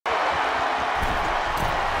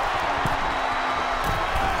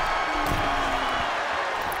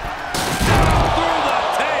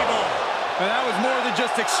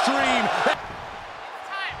just extreme. Time,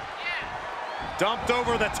 yeah. Dumped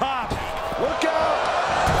over the top. Look out!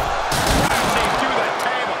 Crashing through the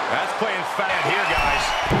table. That's playing fat here, guys.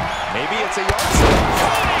 Maybe it's a yardstick.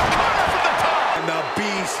 Cutter from the top. And the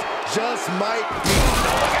beast just might be.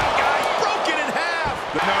 Look out, guys. Broken in half.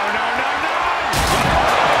 No, no, no, no.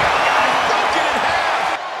 Look out, guys. Broken in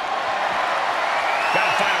half.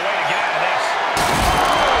 Gotta find a way to get out of this.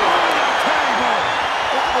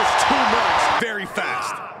 That was too much. Very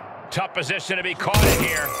fast. Tough position to be caught in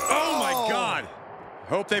here. Oh, my God.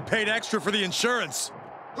 Hope they paid extra for the insurance.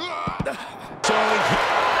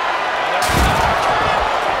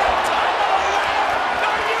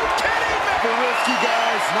 You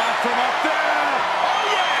guys, Not from up there. Oh,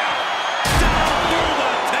 yeah. Down through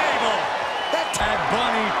the table. That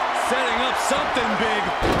Bunny setting up something big.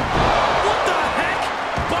 What the heck?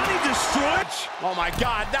 Bunny destroyed. Oh my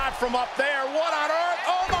God, not from up there. What on earth?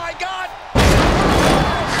 Oh my God.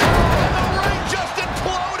 And the ring just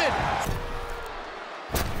imploded.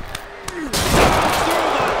 Through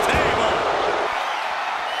the table.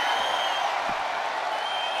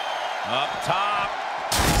 Up top.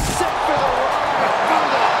 set for the run through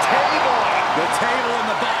the table. The table and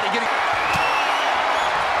the body getting.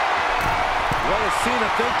 What is Cena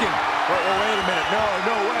thinking? Wait a minute.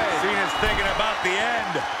 No way. Cena's thinking about the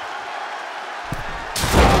end.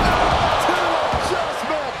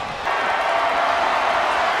 Adjustment.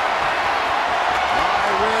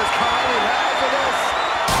 High risk, highly hazardous.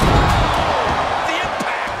 The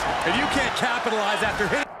impact. And you can't capitalize after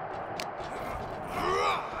hitting.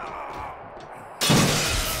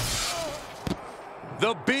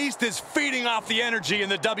 The Beast is feeding off the energy in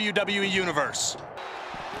the WWE Universe.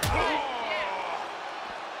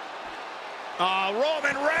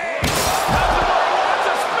 Roman Reigns.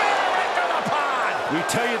 We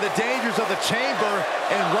tell you the dangers of the chamber,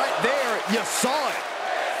 and right there, you saw it.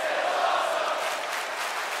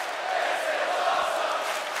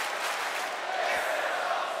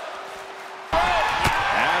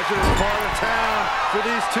 Hazardous part of town for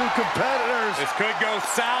these two competitors. This could go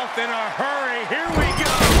south in a hurry. Here we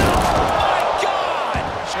go. Oh, my God!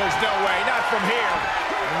 There's no way, not from here.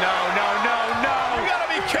 No. You gotta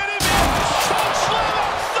be kidding me! Chokeslam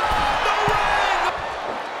outside the ring!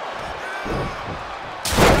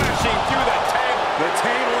 Crashing through the table. The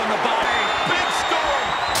table and the body. Big storm.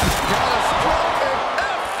 Catastrophic.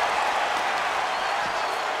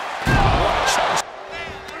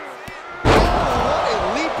 What a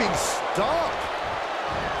leaping stomp.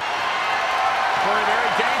 Very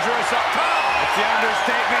dangerous up top. It's the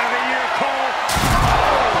understatement of the year, Cole.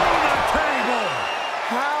 On the table.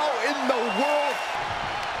 How in the world?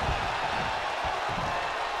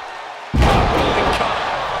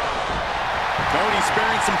 Cody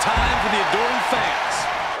sparing some time for the adoring fans.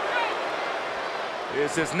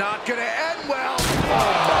 This is not going to end well. Oh,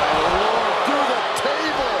 my Lord. Through the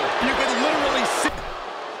table. You can literally see.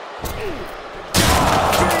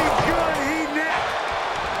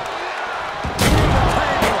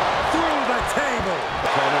 Through the table.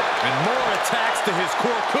 And more attacks to his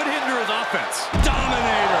core could hinder his offense.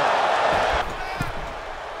 Dominator.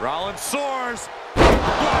 Rollins soars.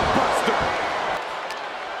 Blockbuster.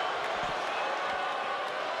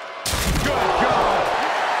 Good God.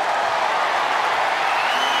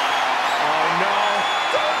 Oh, no.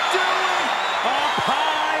 Don't do it. Up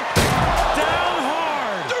high. Down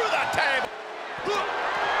hard. Through the table.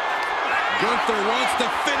 Gunther wants to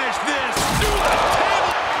finish this. Through the table.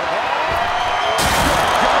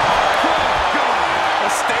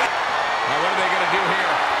 Now what are they going to do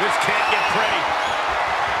here? This can't get pretty.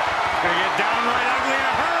 It's going to get downright ugly in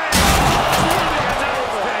a hurry.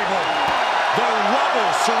 The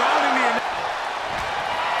rubble surrounding the...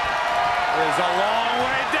 is a long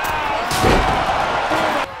way down.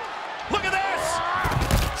 Look at this.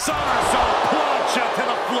 Somersault plancha to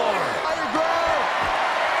the floor.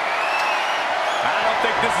 I don't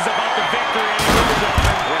think this is about the victory anymore.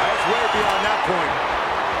 Yeah, it's way beyond that point.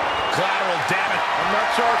 Collateral damage. I'm not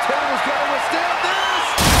sure our table's going to withstand this.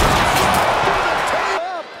 Through the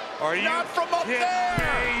table. Are you Not from up kidding there.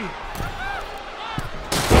 me?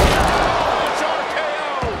 It's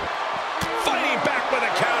RKO. Fighting back with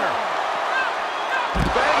a counter.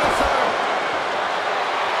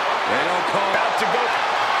 They don't call out to go.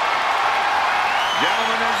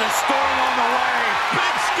 Gentlemen, there's a storm on the way.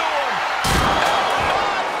 Big storm.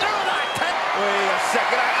 Through the table. Wait a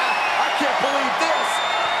second. I can't believe this.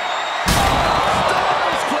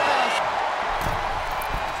 Stars crash.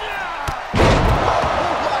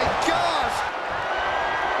 Oh, my gosh.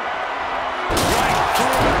 Right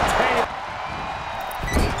through the table.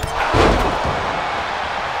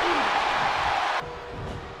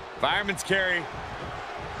 Fireman's carry.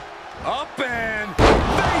 Up and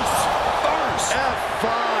face first. F5.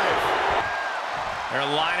 They're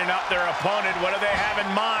lining up their opponent. What do they have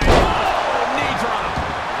in mind? Oh, knee drop.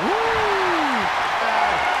 Woo!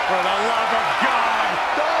 For the love of God.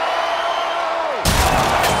 No!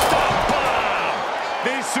 Stop bomb.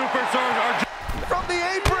 These superstars are From the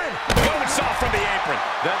apron. Going soft from the apron.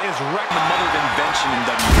 That is the mother invention in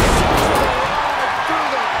WWE.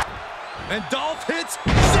 And Dolph hits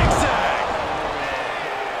zigzag.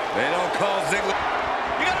 They don't call Ziggler.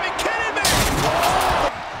 You gotta be kidding me!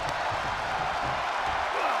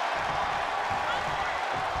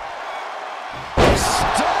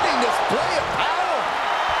 Stunning display of power.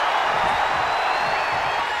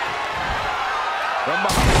 From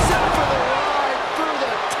behind, set for the ride through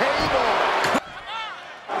the table.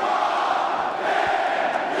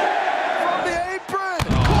 From the apron.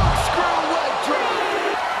 Corkscrew leg drop.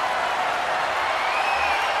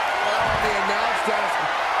 On the announce desk.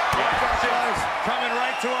 Watch out, guys. Coming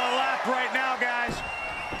right to our lap right now, guys.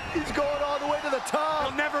 He's going all the way to the top.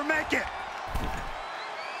 He'll never make it.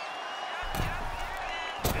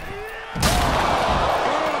 Through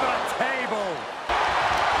the table.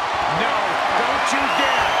 No, don't you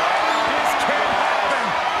dare. This can't happen.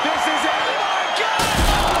 This is it. Oh, my God!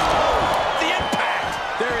 The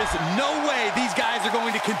impact. There is no way these guys are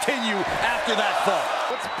going to continue after that fall.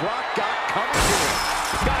 What's Brock got coming to him?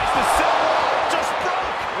 Guys, the cell wall just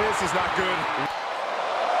broke. This is not good.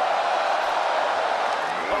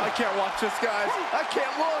 Oh, I can't watch this, guys. I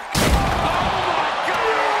can't look. Oh my God!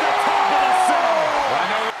 The top of the cell. I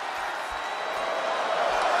know.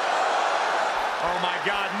 Oh my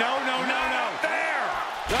God! No! There.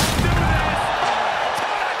 Let's do this.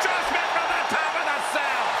 Total adjustment from the top of the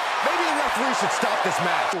cell. Maybe the referee should stop this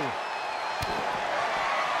match.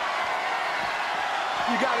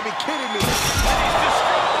 You gotta be kidding me. He's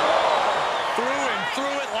destroyed the wall.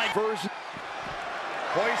 Through it like Version.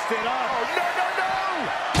 hoist it up. Oh, no.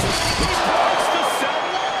 He breaks the cell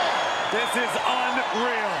wall. This is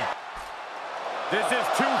unreal. This is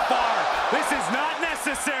too far. This is not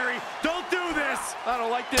necessary. Don't do this. I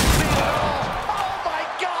don't like this scene at all. Oh, my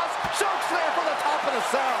gosh. Choke slam from the top of the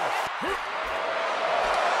cell.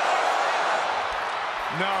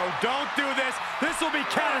 No, don't do this. This will be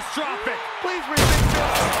catastrophic. Please rethink this.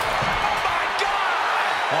 Oh, my God.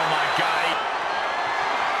 Oh my God.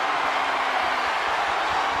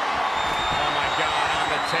 Oh, my God, on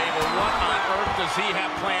the table. What on earth does he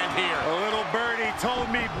have planned here? A little birdie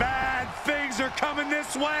told me bad things are coming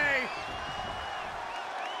this way.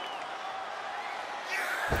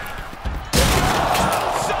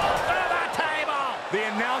 Salt to the table. The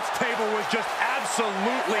announce table was just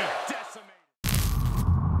absolutely